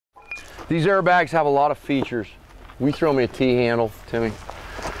These airbags have a lot of features. We throw me a T-handle, Timmy.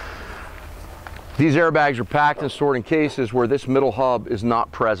 These airbags are packed and stored in cases where this middle hub is not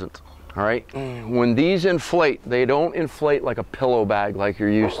present. All right, when these inflate, they don't inflate like a pillow bag like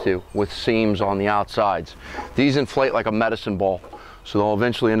you're used to with seams on the outsides. These inflate like a medicine ball, so they'll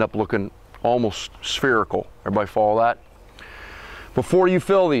eventually end up looking almost spherical. Everybody follow that? Before you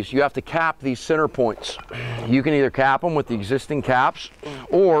fill these, you have to cap these center points. You can either cap them with the existing caps,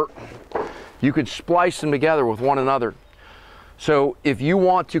 or you could splice them together with one another. So if you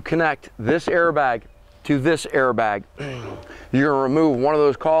want to connect this airbag to this airbag, you're gonna remove one of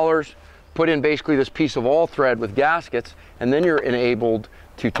those collars, put in basically this piece of all thread with gaskets, and then you're enabled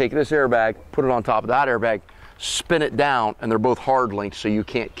to take this airbag, put it on top of that airbag, spin it down, and they're both hard linked so you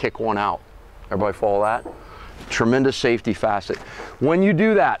can't kick one out. Everybody follow that? Tremendous safety facet. When you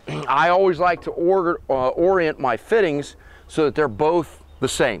do that, I always like to orient my fittings so that they're both the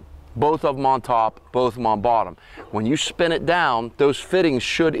same. Both of them on top, both of them on bottom. When you spin it down, those fittings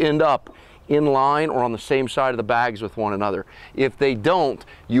should end up in line or on the same side of the bags with one another. If they don't,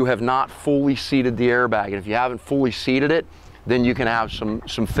 you have not fully seated the airbag. And if you haven't fully seated it, then you can have some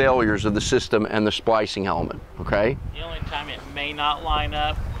failures of the system and the splicing element, okay? The only time it may not line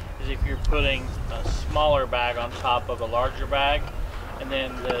up is if you're putting a smaller bag on top of a larger bag, and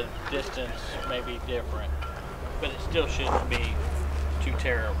then the distance may be different. But it still shouldn't be too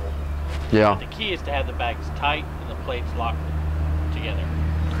terrible. Yeah. But the key is to have the bags tight and the plates locked together.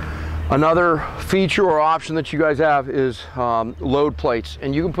 Another feature or option that you guys have is load plates,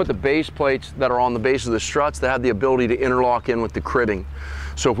 and you can put the base plates that are on the base of the struts that have the ability to interlock in with the cribbing.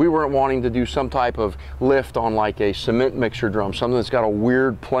 So if we weren't wanting to do some type of lift on like a cement mixer drum, something that's got a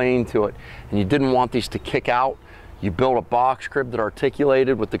weird plane to it, and you didn't want these to kick out, you build a box crib that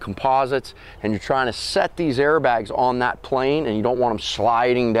articulated with the composites, and you're trying to set these airbags on that plane and you don't want them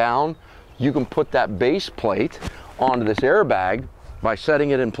sliding down, you can put that base plate onto this airbag by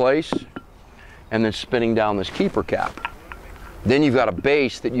setting it in place and then spinning down this keeper cap. Then you've got a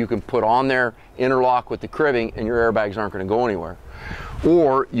base that you can put on there, interlock with the cribbing, and your airbags aren't going to go anywhere.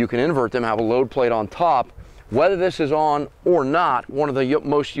 Or you can invert them, have a load plate on top. Whether this is on or not, one of the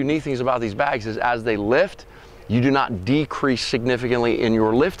most unique things about these bags is as they lift, you do not decrease significantly in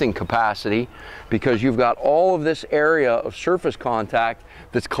your lifting capacity because you've got all of this area of surface contact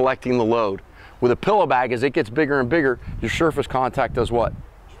that's collecting the load. With a pillow bag, as it gets bigger and bigger, your surface contact does what?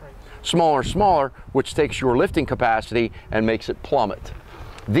 Smaller and smaller, which takes your lifting capacity and makes it plummet.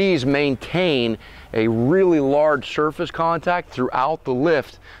 These maintain a really large surface contact throughout the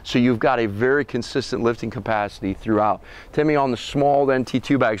lift, so you've got a very consistent lifting capacity throughout. Timmy, on the small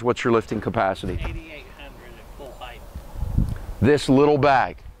NT2 bags, what's your lifting capacity? 8,800 at full height. This little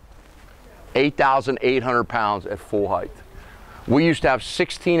bag, 8,800 pounds at full height. We used to have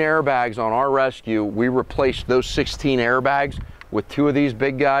 16 airbags on our rescue. We replaced those 16 airbags with 2 of these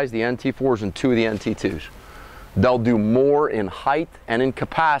big guys, the NT4s, and 2 of the NT2s. They'll do more in height and in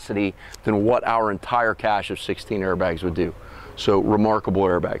capacity than what our entire cache of 16 airbags would do. So remarkable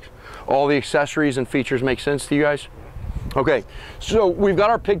airbags. All the accessories and features make sense to you guys? Okay, so we've got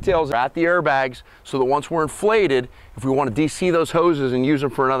our pigtails at the airbags so that once we're inflated, if we want to DC those hoses and use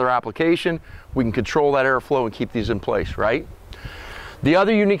them for another application, we can control that airflow and keep these in place, right? The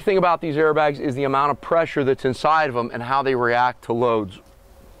other unique thing about these airbags is the amount of pressure that's inside of them and how they react to loads.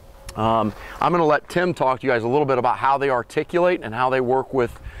 I'm going to let Tim talk to you guys a little bit about how they articulate and how they work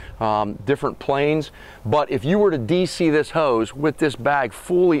with different planes. But if you were to DC this hose with this bag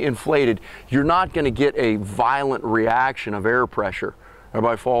fully inflated, you're not going to get a violent reaction of air pressure.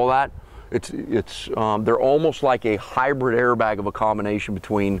 Everybody follow that? They're almost like a hybrid airbag of a combination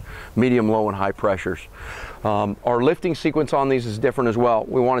between medium, low, and high pressures. Our lifting sequence on these is different as well.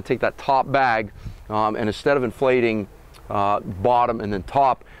 We want to take that top bag and instead of inflating bottom and then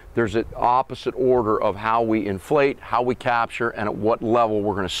top, there's an opposite order of how we inflate, how we capture, and at what level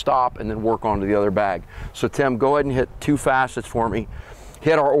we're going to stop and then work onto the other bag. So Tim, go ahead and hit 2 facets for me.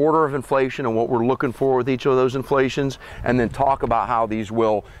 Hit our order of inflation and what we're looking for with each of those inflations, and then talk about how these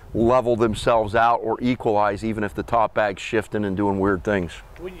will level themselves out or equalize even if the top bag's shifting and doing weird things.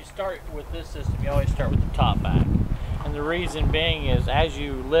 When you start with this system, you always start with the top bag. And the reason being is as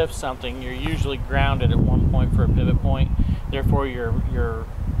you lift something, you're usually grounded at one point for a pivot point. Therefore, your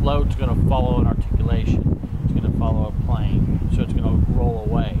load's going to follow an articulation. It's going to follow a plane, so it's going to roll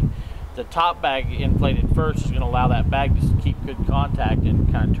away. The top bag inflated first is going to allow that bag to keep good contact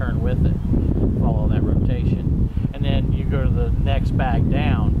and kind of turn with it, follow that rotation. And then you go to the next bag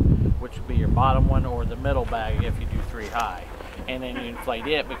down, which would be your bottom one, or the middle bag if you do 3 high. And then you inflate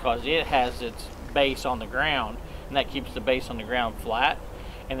it because it has its base on the ground, and that keeps the base on the ground flat.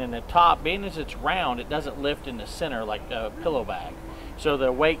 And then the top, being as it's round, it doesn't lift in the center like a pillow bag. So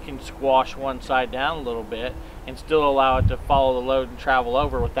the weight can squash one side down a little bit and still allow it to follow the load and travel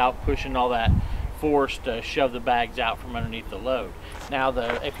over without pushing all that force to shove the bags out from underneath the load. Now,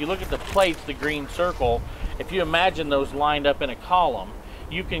 if you look at the plates, the green circle, if you imagine those lined up in a column,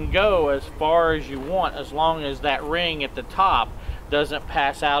 you can go as far as you want as long as that ring at the top doesn't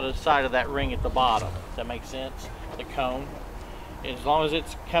pass out of the side of that ring at the bottom. Does that make sense? The cone. As long as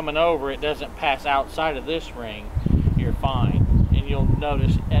it's coming over, it doesn't pass outside of this ring, you're fine. And you'll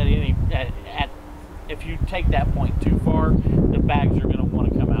notice if you take that point too far, the bags are going to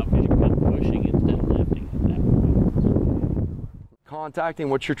want to come out because you're kind of pushing instead of lifting at that point. Contacting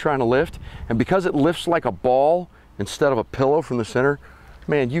what you're trying to lift, and because it lifts like a ball instead of a pillow from the center,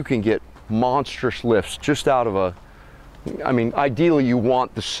 man, you can get monstrous lifts just out of a, I mean, ideally you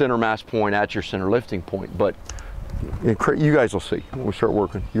want the center mass point at your center lifting point, but you guys will see when we start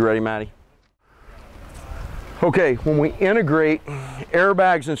working. You ready, Maddie? Okay, when we integrate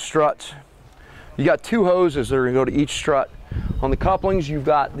airbags and struts, you got two hoses that are going to go to each strut. On the couplings, you've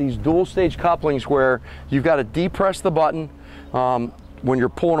got these dual stage couplings where you've got to depress the button when you're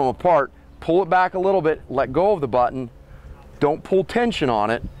pulling them apart, pull it back a little bit, let go of the button, don't pull tension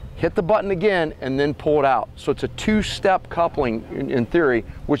on it, hit the button again, and then pull it out. So it's a two-step coupling in theory,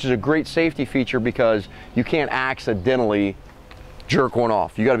 which is a great safety feature because you can't accidentally jerk one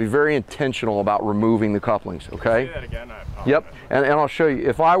off. You got to be very intentional about removing the couplings, okay? Say that again, I apologize. Yep, and I'll show you.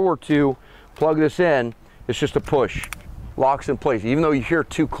 If I were to plug this in, it's just a push, locks in place, even though you hear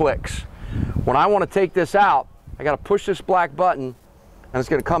two clicks. When I want to take this out, I got to push this black button, and it's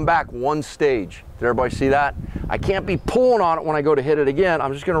going to come back one stage. Did everybody see that? I can't be pulling on it when I go to hit it again.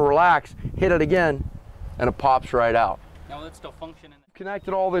 I'm just going to relax, hit it again, and it pops right out. Now it's still functioning.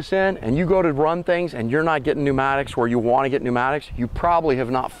 Connected all this in, and you go to run things, and you're not getting pneumatics where you want to get pneumatics, you probably have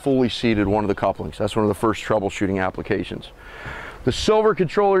not fully seated one of the couplings. That's one of the first troubleshooting applications. The silver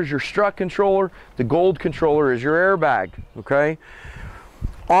controller is your strut controller. The gold controller is your airbag, okay?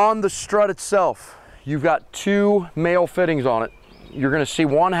 On the strut itself, you've got two male fittings on it. You're going to see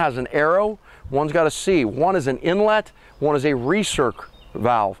one has an arrow, one's got a C. One is an inlet, one is a recirc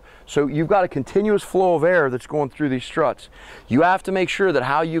valve. So you've got a continuous flow of air that's going through these struts. You have to make sure that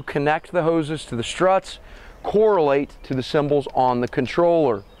how you connect the hoses to the struts correlate to the symbols on the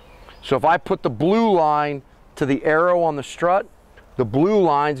controller. So if I put the blue line to the arrow on the strut, the blue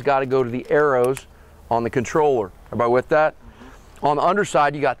line's got to go to the arrows on the controller. Everybody with that? On the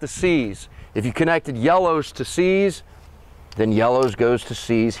underside, you got the C's. If you connected yellows to C's, then yellows goes to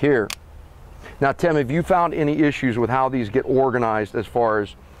C's here. Now, Tim, have you found any issues with how these get organized as far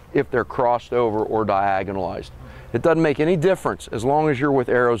as if they're crossed over or diagonalized? It doesn't make any difference as long as you're with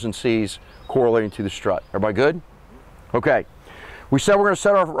arrows and C's correlating to the strut. Everybody good? Okay. We said we're going to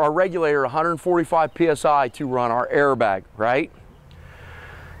set our regulator 145 PSI to run our airbag, right?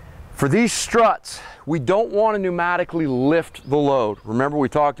 For these struts, we don't want to pneumatically lift the load. Remember, we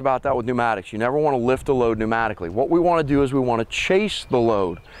talked about that with pneumatics. You never want to lift a load pneumatically. What we want to do is we want to chase the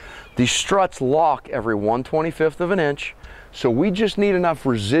load. These struts lock every 1/25 of an inch, so we just need enough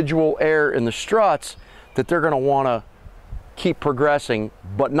residual air in the struts that they're going to want to keep progressing,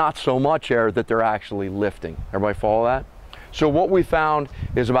 but not so much air that they're actually lifting. Everybody follow that? So what we found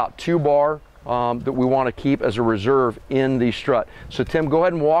is about 2 bar that we want to keep as a reserve in the strut. So Tim, go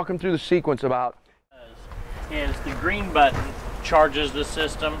ahead and walk them through the sequence about. Is the green button charges the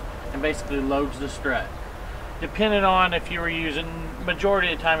system and basically loads the strut. Depending on if you were using,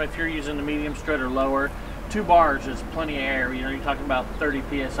 majority of the time if you're using the medium strut or lower, 2 bars is plenty of air. You know, you're talking about 30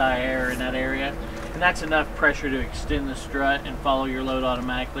 PSI air in that area. And that's enough pressure to extend the strut and follow your load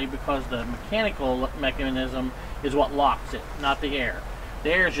automatically, because the mechanical mechanism is what locks it, not the air.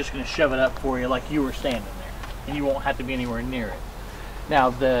 The air is just going to shove it up for you like you were standing there, and you won't have to be anywhere near it.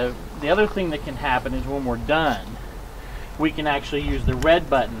 Now, the other thing that can happen is when we're done, we can actually use the red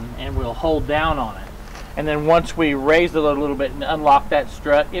button and we'll hold down on it. And then once we raise the load a little bit and unlock that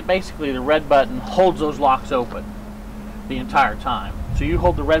strut, it basically, the red button holds those locks open the entire time. So you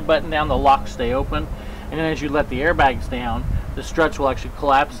hold the red button down, the locks stay open, and then as you let the airbags down, the struts will actually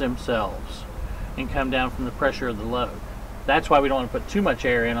collapse themselves and come down from the pressure of the load. That's why we don't want to put too much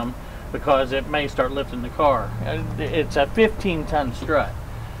air in them, because it may start lifting the car. It's a 15-ton strut,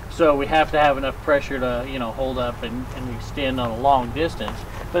 so we have to have enough pressure to, you know, hold up and extend on a long distance,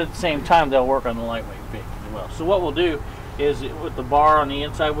 but at the same time they'll work on the lightweight vehicle as well. So what we'll do is, with the bar on the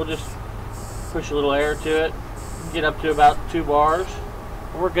inside, we'll just push a little air to it, get up to about 2 bars,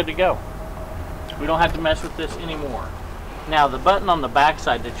 and we're good to go. We don't have to mess with this anymore. Now, the button on the back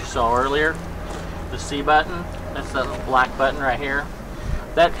side that you saw earlier, the C button, that's that little black button right here.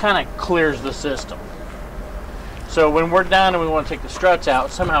 that kind of clears the system. So when we're done and we want to take the struts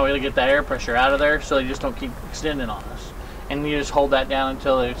out, somehow we gotta get that air pressure out of there so they just don't keep extending on us. And you just hold that down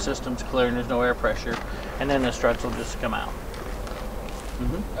until the system's clear and there's no air pressure, and then the struts will just come out.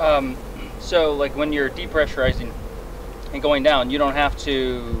 So like when you're depressurizing and going down, you don't have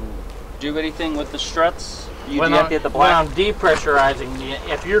to do anything with the struts? You have to hit the black? When I'm depressurizing,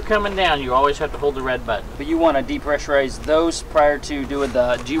 if you're coming down, you always have to hold the red button. But you want to depressurize those prior to doing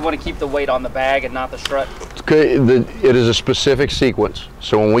the, do you want to keep the weight on the bag and not the strut? It is a specific sequence.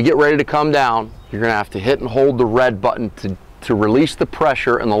 So when we get ready to come down, you're gonna have to hit and hold the red button to release the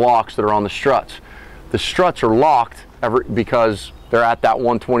pressure and the locks that are on the struts. The struts are locked because they're at that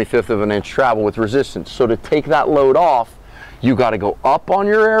 1/25th of an inch travel with resistance. So to take that load off, you gotta go up on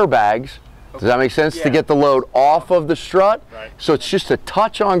your airbags. Does that make sense? Yeah. To get the load off of the strut. Right. So it's just a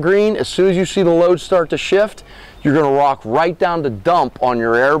touch on green. As soon as you see the load start to shift, you're gonna rock right down to dump on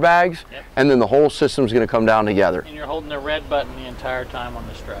your airbags, and then the whole system's gonna come down together. And you're holding the red button the entire time on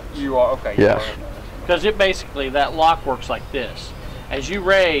the struts. You are, okay. Yes. Because it basically, that lock works like this. As you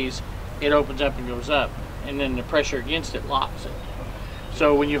raise, it opens up and goes up, and then the pressure against it locks it.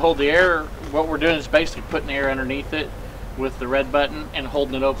 So when you hold the air, what we're doing is basically putting the air underneath it with the red button and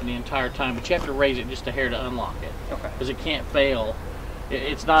holding it open the entire time, but you have to raise it just a hair to unlock it. Okay. Because it can't fail.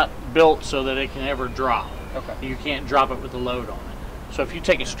 It's not built so that it can ever drop. Okay. You can't drop it with a load on it. So if you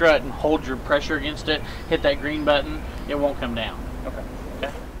take a strut and hold your pressure against it, hit that green button, it won't come down. Okay.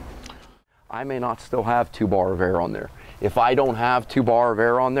 Okay. I may not still have 2 bar of air on there. If I don't have 2 bar of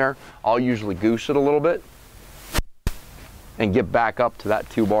air on there, I'll usually goose it a little bit and get back up to that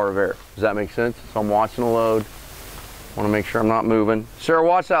 2 bar of air. Does that make sense? So I'm watching the load. Want to make sure I'm not moving. Sarah,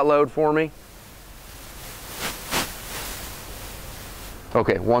 watch that load for me.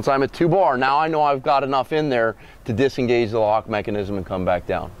 Okay, once I'm at 2 bar, now I know I've got enough in there to disengage the lock mechanism and come back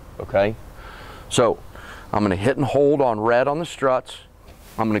down, okay? So I'm gonna hit and hold on red on the struts.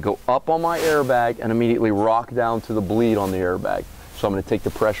 I'm gonna go up on my airbag and immediately rock down to the bleed on the airbag. So I'm gonna take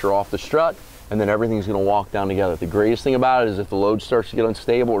the pressure off the strut, and then everything's gonna walk down together. The greatest thing about it is if the load starts to get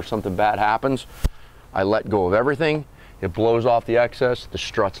unstable or something bad happens, I let go of everything, it blows off the excess, the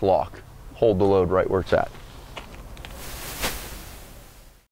struts lock. Hold the load right where it's at.